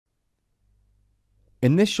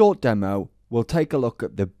In this short demo, we'll take a look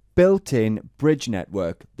at the built-in bridge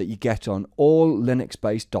network that you get on all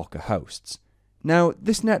Linux-based Docker hosts. Now,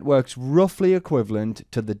 this network's roughly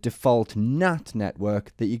equivalent to the default NAT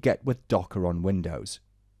network that you get with Docker on Windows.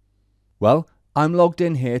 Well, I'm logged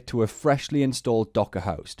in here to a freshly installed Docker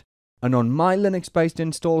host, and on my Linux-based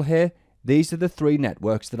install here, these are the three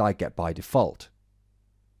networks that I get by default.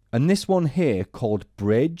 And this one here, called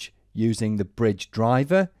Bridge, using the Bridge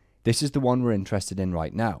driver, this is the one we're interested in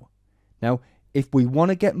right now. Now, if we want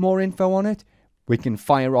to get more info on it, we can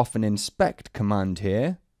fire off an inspect command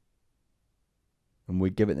here, and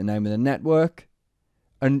we give it the name of the network,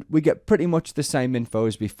 and we get pretty much the same info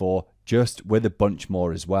as before, just with a bunch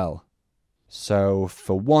more as well. So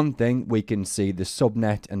for one thing, we can see the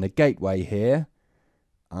subnet and the gateway here,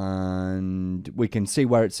 and we can see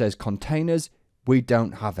where it says containers. We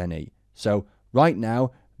don't have any. So right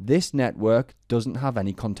now, this network doesn't have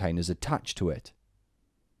any containers attached to it.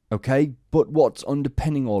 Okay, but what's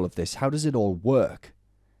underpinning all of this? How does it all work?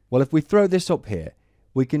 Well, if we throw this up here,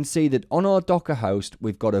 we can see that on our Docker host,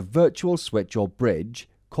 we've got a virtual switch or bridge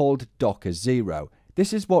called Docker 0.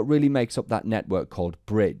 This is what really makes up that network called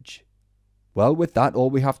Bridge. Well, with that, all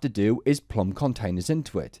we have to do is plumb containers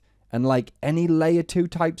into it. And like any layer 2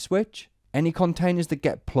 type switch, any containers that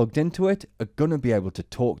get plugged into it are going to be able to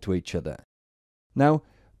talk to each other. Now,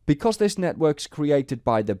 because this network's created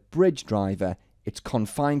by the Bridge driver, it's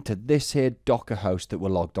confined to this here Docker host that we're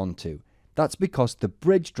logged onto. That's because the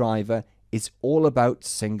Bridge driver is all about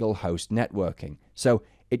single host networking. So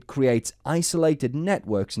it creates isolated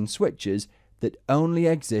networks and switches that only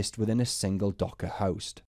exist within a single Docker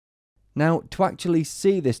host. Now, to actually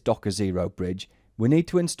see this Docker 0 bridge, we need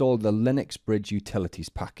to install the Linux Bridge Utilities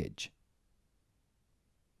package.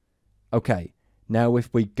 Okay, now if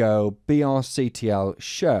we go brctl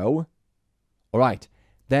show, alright,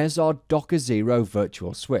 there's our Docker 0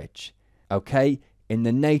 virtual switch. Okay, in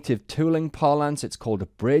the native tooling parlance it's called a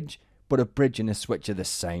bridge, but a bridge and a switch are the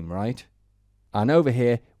same, right? And over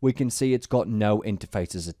here we can see it's got no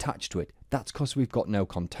interfaces attached to it. That's because we've got no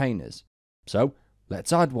containers. So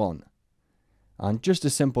let's add one. And just a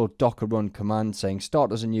simple docker run command saying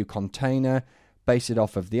start as a new container, base it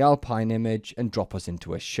off of the Alpine image and drop us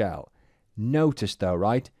into a shell. Notice though,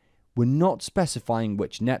 right, we're not specifying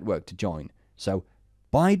which network to join. So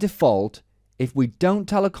by default, if we don't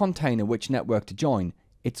tell a container which network to join,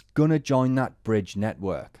 it's gonna join that bridge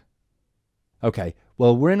network. Okay,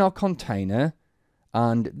 well, we're in our container,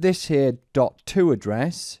 and this here .2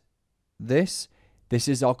 address, this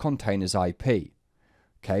is our container's IP.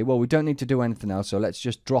 Okay, well, we don't need to do anything else, so let's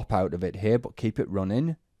just drop out of it here, but keep it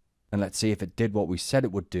running. And let's see if it did what we said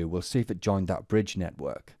it would do. We'll see if it joined that bridge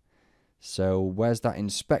network. So where's that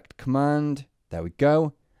inspect command? There we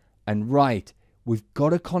go. And right, we've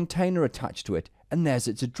got a container attached to it, and there's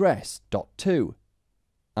its address, .2.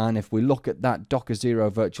 And if we look at that Docker 0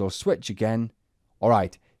 virtual switch again,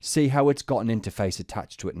 alright, see how it's got an interface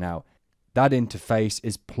attached to it now. That interface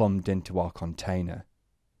is plumbed into our container.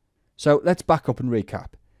 So let's back up and recap.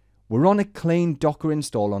 We're on a clean Docker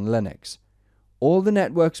install on Linux. All the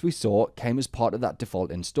networks we saw came as part of that default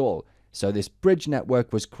install. So this bridge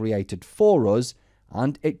network was created for us,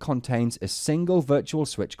 and it contains a single virtual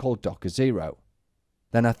switch called Docker 0.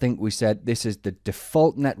 Then I think we said this is the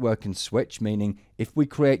default network and switch, meaning if we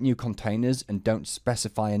create new containers and don't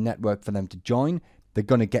specify a network for them to join, they're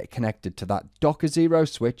going to get connected to that Docker 0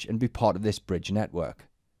 switch and be part of this bridge network.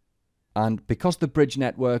 And because the bridge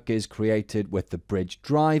network is created with the bridge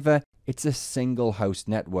driver, it's a single host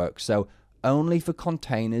network, so only for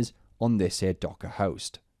containers on this here Docker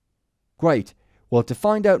host. Great. Well, to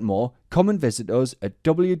find out more, come and visit us at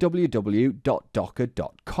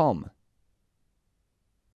www.docker.com.